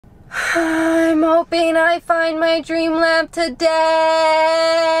I'm hoping I find my dream lamp today.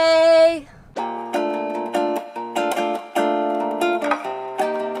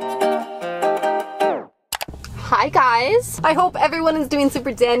 Hi guys! I hope everyone is doing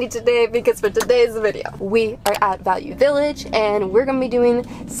super dandy today because for today's video, we are at Value Village and we're gonna be doing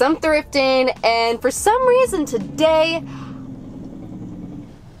some thrifting, and for some reason today,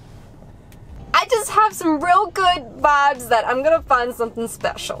 I just have some real good vibes that I'm gonna find something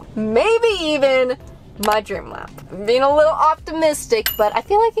special. Maybe even my dream lamp. I'm being a little optimistic, but I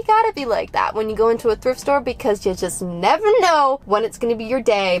feel like you gotta be like that when you go into a thrift store because you just never know when it's gonna be your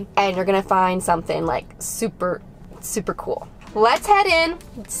day and you're gonna find something like super cool. Let's head in,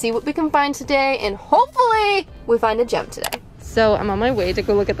 see what we can find today, and hopefully we find a gem today. So I'm on my way to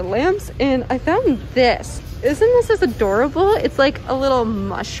go look at the lamps and I found this. Isn't this just adorable? It's like a little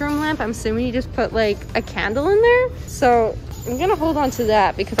mushroom lamp. I'm assuming you just put like a candle in there. So I'm gonna hold on to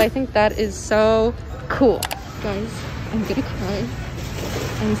that because I think that is so cool. Guys, I'm gonna cry.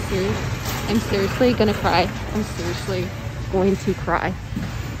 I'm seriously gonna cry. I'm seriously going to cry.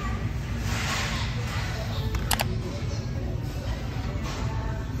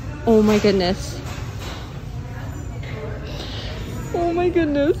 Oh my goodness. Oh my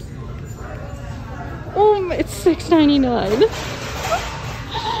goodness. Oh, it's $6.99.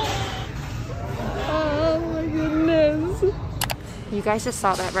 Oh my goodness. You guys just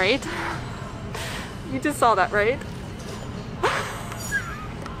saw that, right? You just saw that, right?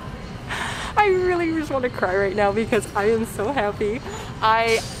 I really just want to cry right now because I am so happy.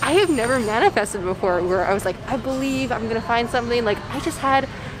 I have never manifested before where I was like, I believe I'm gonna find something. Like I just had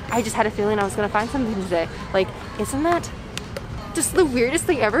a feeling I was gonna find something today. Like, isn't that just the weirdest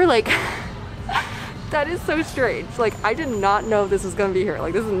thing ever? Like, that is so strange. Like, I did not know this was gonna be here.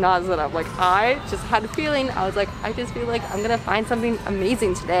 Like, this is not set up. Like, I just had a feeling. I was like, I just feel like I'm gonna find something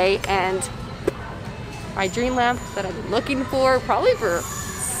amazing today. And my dream lamp that I've been looking for probably for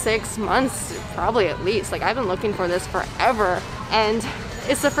 6 months, probably at least. Like, I've been looking for this forever. And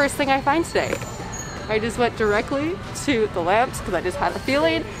it's the first thing I find today. I just went directly to the lamps because I just had a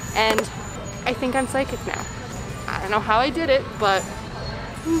feeling, and I think I'm psychic now. I don't know how I did it, but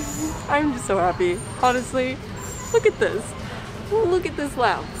I'm just so happy. Honestly, look at this. Look at this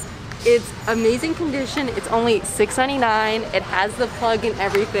lamp. It's amazing condition. It's only $6.99. It has the plug and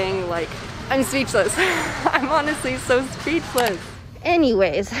everything. Like, I'm speechless. I'm honestly so speechless.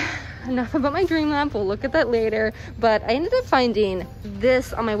 Anyways, enough about my dream lamp. We'll look at that later. But I ended up finding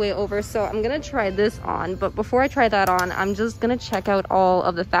this on my way over, so I'm gonna try this on. But before I try that on, I'm just gonna check out all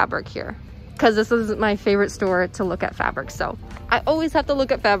of the fabric here because this is my favorite store to look at fabric. So I always have to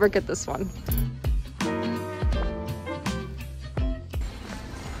look at fabric at this one.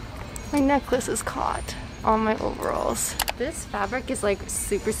 My necklace is caught on my overalls. This fabric is like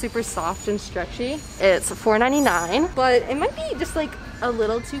super soft and stretchy. It's $4.99, but it might be just like a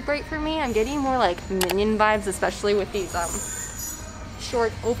little too bright for me. I'm getting more like Minion vibes, especially with these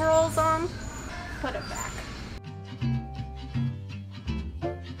short overalls on. Put it back.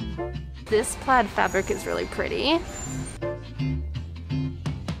 This plaid fabric is really pretty.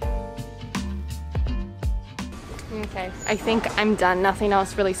 Okay, I think I'm done. Nothing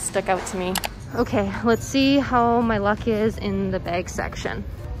else really stuck out to me. Okay, let's see how my luck is in the bag section.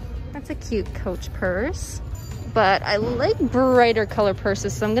 That's a cute Coach purse, but I like brighter color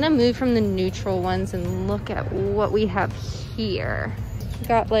purses, so I'm gonna move from the neutral ones and look at what we have here.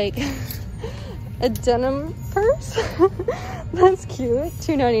 Got like a denim purse. That's cute,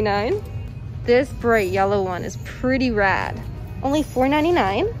 $2.99. This bright yellow one is pretty rad. Only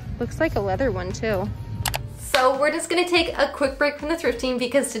 $4.99. Looks like a leather one too. So we're just gonna take a quick break from the thrifting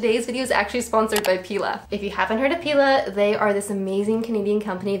because today's video is actually sponsored by Pila. If you haven't heard of Pila, they are this amazing Canadian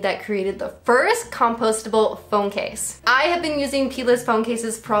company that created the first compostable phone case. I have been using Pila's phone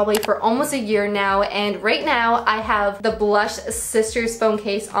cases probably for almost a year now, and right now I have the Blush Sisters phone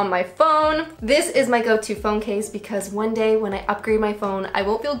case on my phone. This is my go-to phone case because one day when I upgrade my phone, I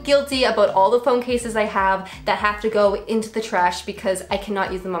won't feel guilty about all the phone cases I have that have to go into the trash because I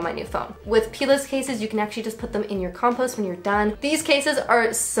cannot use them on my new phone. With Pila's cases, you can actually just put them in your compost when you're done. These cases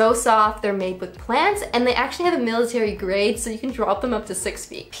are so soft, they're made with plants, and they actually have a military grade, so you can drop them up to 6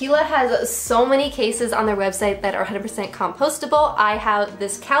 feet. Pila has so many cases on their website that are 100% compostable. I have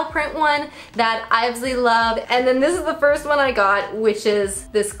this cow print one that I absolutely love, and then this is the first one I got, which is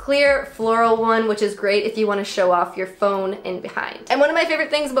this clear floral one, which is great if you want to show off your phone in behind. And one of my favorite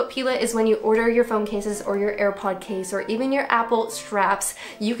things about Pila is when you order your phone cases or your AirPod case or even your Apple straps,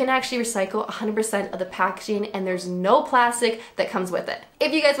 you can actually recycle 100% of the packaging packaging and there's no plastic that comes with it.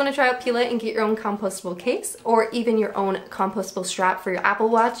 If you guys want to try out Peel It and get your own compostable case or even your own compostable strap for your Apple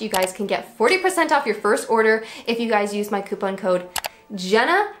Watch, you guys can get 40% off your first order if you guys use my coupon code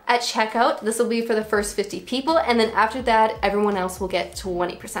Jenna at checkout. This will be for the first 50 people, and then after that everyone else will get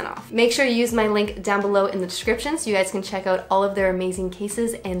 20% off. Make sure you use my link down below in the description so you guys can check out all of their amazing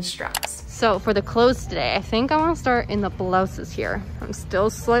cases and straps. So for the clothes today, I think I want to start in the blouses here. I'm still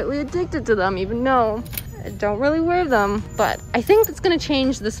slightly addicted to them even though I don't really wear them, but I think it's gonna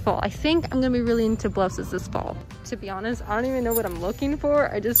change this fall. I think I'm gonna be really into blouses this fall. To be honest, I don't even know what I'm looking for.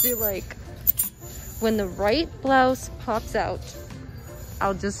 I just feel like when the right blouse pops out,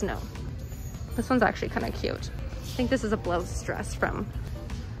 I'll just know. This one's actually kind of cute. I think this is a blouse dress from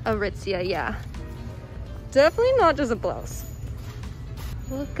Aritzia, yeah. Definitely not just a blouse.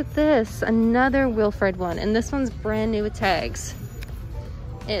 Look at this, another Wilfred one, and this one's brand new with tags.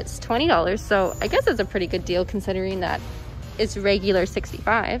 It's $20, so I guess it's a pretty good deal considering that it's regular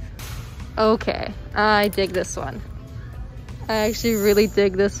 $65. Okay, I dig this one. I actually really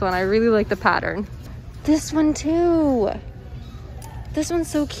dig this one. I really like the pattern. This one too. This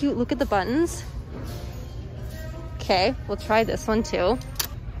one's so cute. Look at the buttons. Okay, we'll try this one too.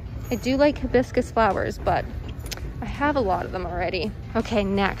 I do like hibiscus flowers, but I have a lot of them already. Okay,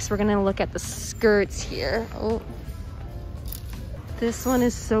 next we're gonna look at the skirts here. Oh, this one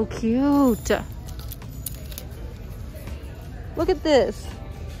is so cute. Look at this.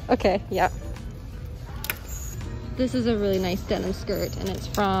 Okay, yeah. This is a really nice denim skirt and it's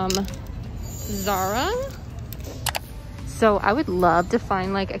from Zara. So I would love to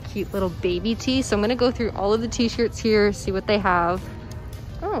find like a cute little baby tee. So I'm gonna go through all of the t-shirts here, see what they have.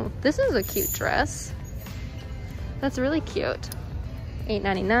 Oh, this is a cute dress. That's really cute.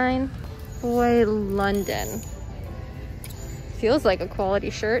 $8.99. Boy, London. Feels like a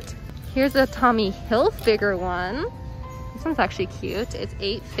quality shirt. Here's a Tommy Hilfiger one. This one's actually cute. It's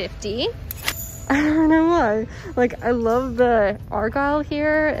 $8.50. I don't know why. Like, I love the argyle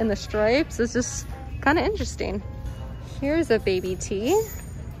here and the stripes. It's just kind of interesting. Here's a baby tee.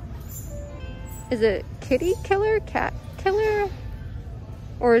 Is it kitty killer, cat killer?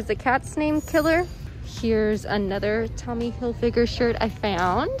 Or is the cat's name Killer? Here's another Tommy Hilfiger shirt I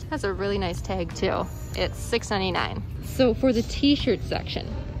found. Has a really nice tag too. It's $6.99. So for the t-shirt section,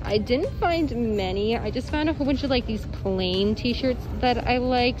 I didn't find many. I just found a whole bunch of like these plain t-shirts that I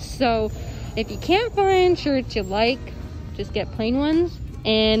like. So if you can't find shirts you like, just get plain ones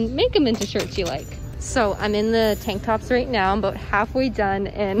and make them into shirts you like. So I'm in the tank tops right now. I'm about halfway done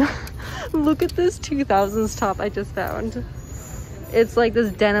and look at this 2000s top I just found. It's like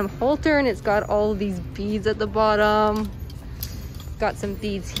this denim halter and it's got all of these beads at the bottom. Got some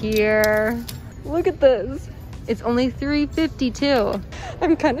beads here. Look at this. It's only $3.50 too.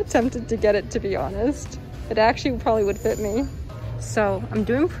 I'm kind of tempted to get it, to be honest. It actually probably would fit me. So I'm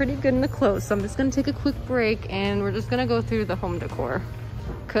doing pretty good in the clothes. So I'm just gonna take a quick break and we're just gonna go through the home decor.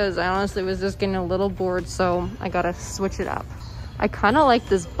 Because I honestly was just getting a little bored, so I gotta switch it up. I kind of like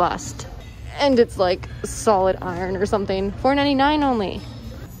this bust, and it's like solid iron or something. $4.99 only.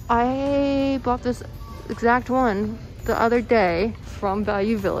 I bought this exact one the other day from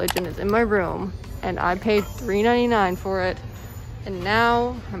Value Village, and it's in my room, and I paid $3.99 for it. And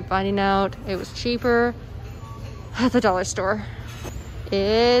now I'm finding out it was cheaper at the dollar store.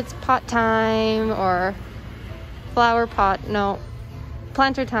 It's pot time, or flower pot, no.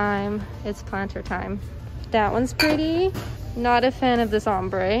 Planter time. It's planter time. That one's pretty. Not a fan of this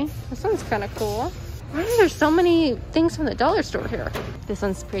ombre. This one's kind of cool. Why are there so many things from the dollar store here? This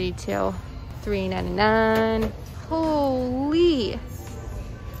one's pretty too. $3.99. Holy.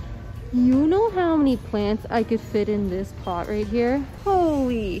 You know how many plants I could fit in this pot right here?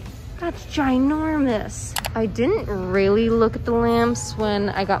 Holy. That's ginormous. I didn't really look at the lamps when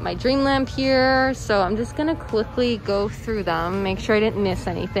I got my dream lamp here, so I'm just gonna quickly go through them, make sure I didn't miss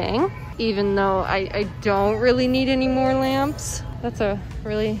anything, even though I don't really need any more lamps. That's a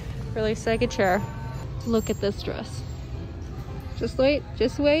really sega chair. Look at this dress. Just wait.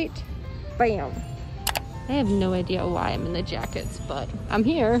 Bam. I have no idea why I'm in the jackets, but I'm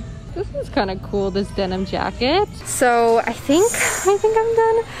here. This is kind of cool, this denim jacket. So I think I'm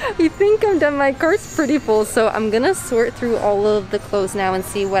done. I think I'm done. My cart's pretty full, so I'm gonna sort through all of the clothes now and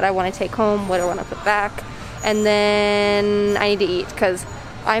see what I want to take home, what I want to put back, and then I need to eat because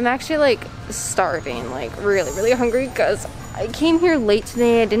I'm actually like starving, like really hungry because I came here late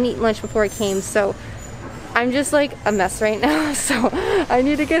today. I didn't eat lunch before I came, so I'm just like a mess right now, so I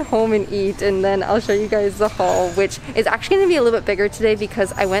need to get home and eat, and then I'll show you guys the haul, which is actually gonna be a little bit bigger today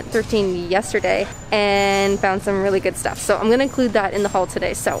because I went thrifting yesterday and found some really good stuff. So I'm gonna include that in the haul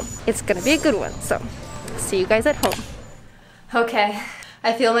today, so it's gonna be a good one. So see you guys at home. Okay,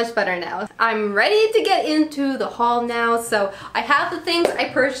 I feel much better now. I'm ready to get into the haul now. So I have the things I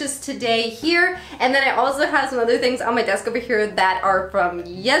purchased today here, and then I also have some other things on my desk over here that are from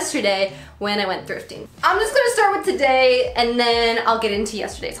yesterday when I went thrifting. I'm just gonna start with today and then I'll get into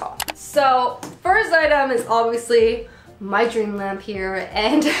yesterday's haul. So first item is obviously my dream lamp here,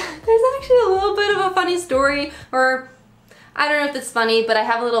 and there's actually a little bit of a funny story, or I don't know if it's funny, but I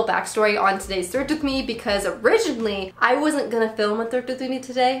have a little backstory on today's Thrift With Me because originally I wasn't gonna film a Thrift With Me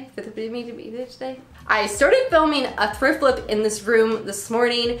today. I started filming a thrift flip in this room this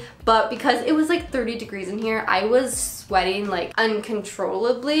morning, but because it was like 30 degrees in here, I was sweating like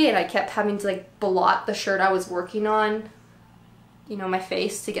uncontrollably, and I kept having to like blot the shirt I was working on, you know, my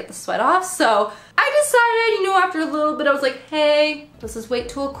face to get the sweat off. So I decided, you know, after a little bit, I was like, hey, let's just wait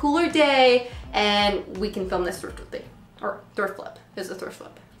till a cooler day and we can film this Thrift With Me. Or thrift flip. It's a thrift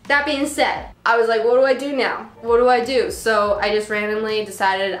flip. That being said, I was like, what do I do now? What do I do? So I just randomly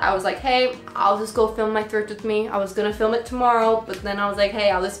decided, I was like, hey, I'll just go film my Thrift With Me. I was gonna film it tomorrow, but then I was like,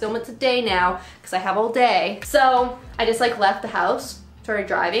 hey, I'll just film it today now because I have all day. So I just like left the house, started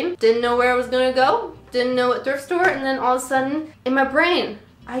driving, didn't know where I was gonna go, didn't know what thrift store, and then all of a sudden in my brain,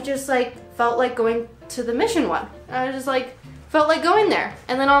 I just like felt like going to the Mission one. I just like felt like going there.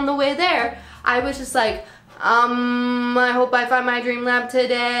 And then on the way there, I was just like, I hope I find my dream lamp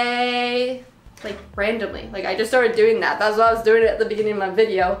today. Like randomly, like I just started doing that. That's what I was doing at the beginning of my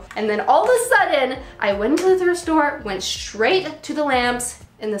video. And then all of a sudden, I went to the thrift store, went straight to the lamps,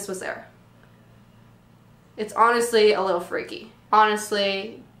 and this was there. It's honestly a little freaky.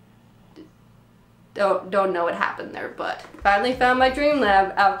 Honestly, don't know what happened there, but finally found my dream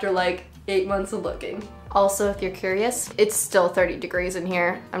lamp after like 8 months of looking. Also, if you're curious, it's still 30 degrees in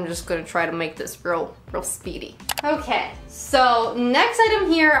here. I'm just gonna try to make this real speedy. Okay, so next item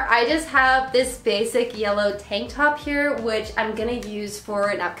here, I just have this basic yellow tank top here, which I'm gonna use for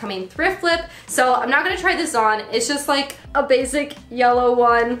an upcoming thrift flip. So I'm not gonna try this on. It's just like a basic yellow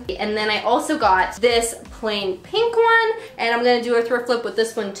one. And then I also got this plain pink one, and I'm gonna do a thrift flip with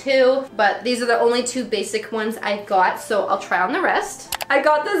this one too. But these are the only two basic ones I got, so I'll try on the rest. I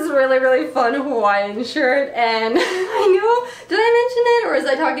got this really fun Hawaiian shirt, and I know, did I mention it or was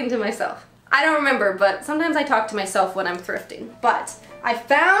I talking to myself? I don't remember, but sometimes I talk to myself when I'm thrifting. But I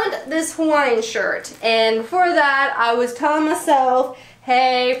found this Hawaiian shirt, and for that I was telling myself,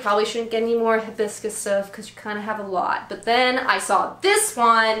 hey, probably shouldn't get any more hibiscus stuff because you kind of have a lot. But then I saw this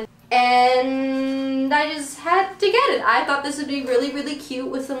one and I just had to get it. I thought this would be really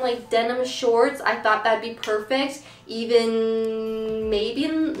cute with some like denim shorts. I thought that'd be perfect, even maybe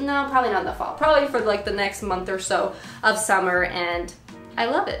no, probably not in the fall, probably for like the next month or so of summer, and I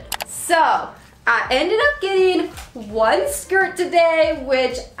love it. So I ended up getting one skirt today,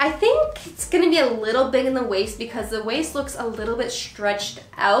 which I think it's gonna be a little big in the waist because the waist looks a little bit stretched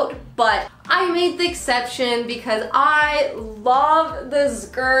out, but I made the exception because I love this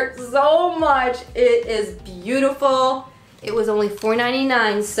skirt so much. It is beautiful. It was only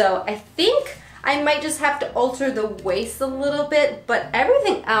 $4.99, so I think I might just have to alter the waist a little bit, but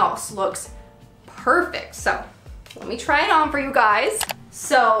everything else looks perfect. So let me try it on for you guys.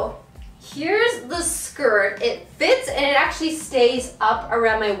 So here's the skirt. It fits and it actually stays up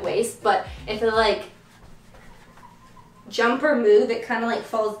around my waist, but if it like jump or move, it kind of like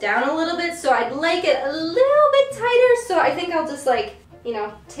falls down a little bit. So I'd like it a little bit tighter. So I think I'll just like, you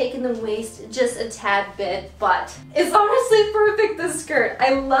know, take in the waist just a tad bit, but it's honestly perfect, this skirt.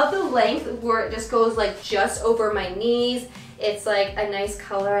 I love the length where it just goes like just over my knees. It's like a nice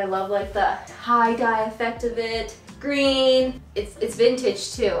color. I love like the tie-dye effect of it. Green. It's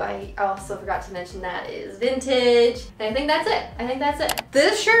vintage too. I also forgot to mention that it is vintage. And I think that's it. I think that's it.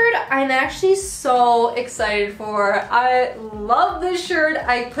 This shirt I'm actually so excited for. I love this shirt.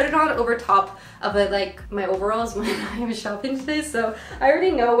 I put it on over top of it, like my overalls when I was shopping today, so I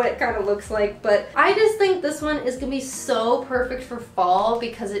already know what it kind of looks like, but I just think this one is gonna be so perfect for fall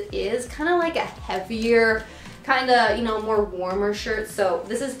because it is kind of like a heavier, kind of, you know, more warmer shirt. So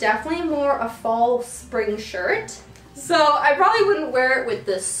this is definitely more a fall spring shirt. So I probably wouldn't wear it with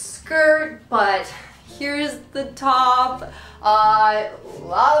this skirt, but here's the top. I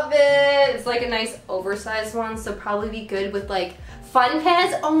love it. It's like a nice oversized one, so probably be good with like fun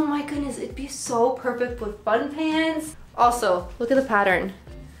pants. Oh my goodness, it'd be so perfect with fun pants. Also, look at the pattern.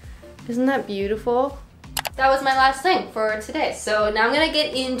 Isn't that beautiful? That was my last thing for today. So now I'm gonna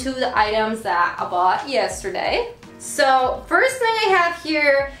get into the items that I bought yesterday. So first thing I have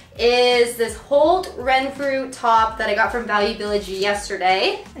here is this Hold Renfrew top that I got from Value Village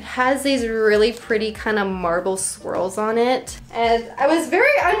yesterday. It has these really pretty kind of marble swirls on it. And I was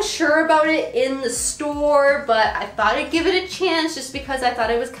very unsure about it in the store, but I thought I'd give it a chance just because I thought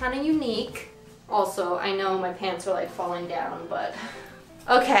it was kind of unique. Also, I know my pants are like falling down, but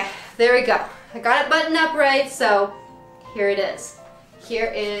okay, there we go. I got it buttoned up right, so here it is.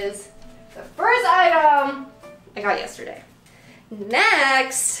 Here is the first item I got yesterday.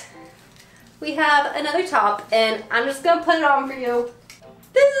 Next, we have another top, and I'm just gonna put it on for you.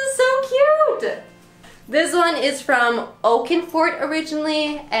 This is so cute! This one is from Oakenfort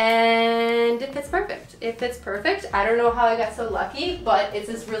originally, and it fits perfect. It fits perfect. I don't know how I got so lucky, but it's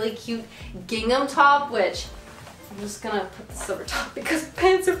this really cute gingham top, which I'm just gonna put this over top because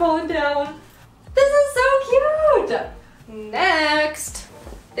pants are falling down. This is so cute! Next,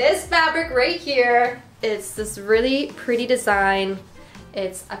 this fabric right here. It's this really pretty design.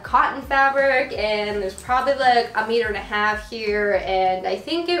 It's a cotton fabric, and there's probably like 1.5 meters here, and I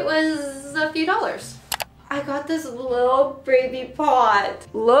think it was a few dollars. I got this little baby pot.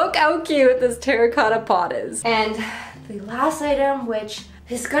 Look how cute this terracotta pot is. And the last item, which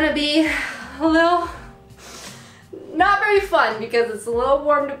is gonna be a little not very fun because it's a little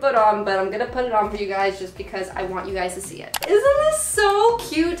warm to put on, but I'm gonna put it on for you guys just because I want you guys to see it. Isn't this so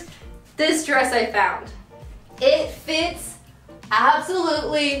cute? This dress I found. It fits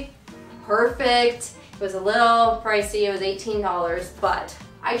absolutely perfect. It was a little pricey, it was $18, but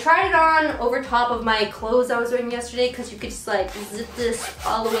I tried it on over top of my clothes I was wearing yesterday because you could just like zip this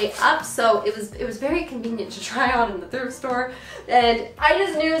all the way up, so it was very convenient to try on in the thrift store, and I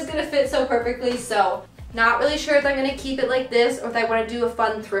just knew it was gonna fit so perfectly. So not really sure if I'm gonna keep it like this or if I want to do a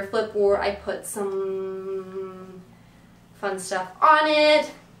fun thrift flip where I put some fun stuff on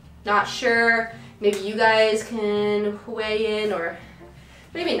it. Not sure. Maybe you guys can weigh in, or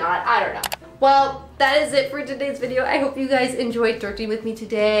maybe not. I don't know. Well, that is it for today's video. I hope you guys enjoyed thrifting with me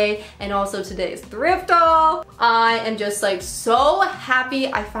today and also today's thrift haul. I am just like so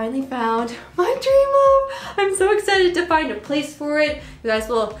happy I finally found my dream home. I'm so excited to find a place for it. You guys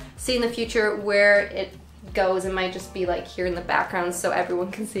will see in the future where it goes. It might just be like here in the background so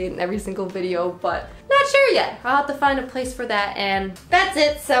everyone can see it in every single video, but not sure yet. I'll have to find a place for that, and that's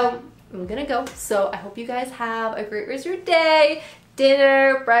it. So I'm gonna go. So I hope you guys have a great rest of your day,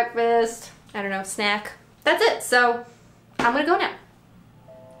 dinner, breakfast, I don't know, snack. That's it. So I'm gonna go now.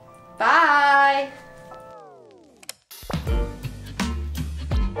 Bye.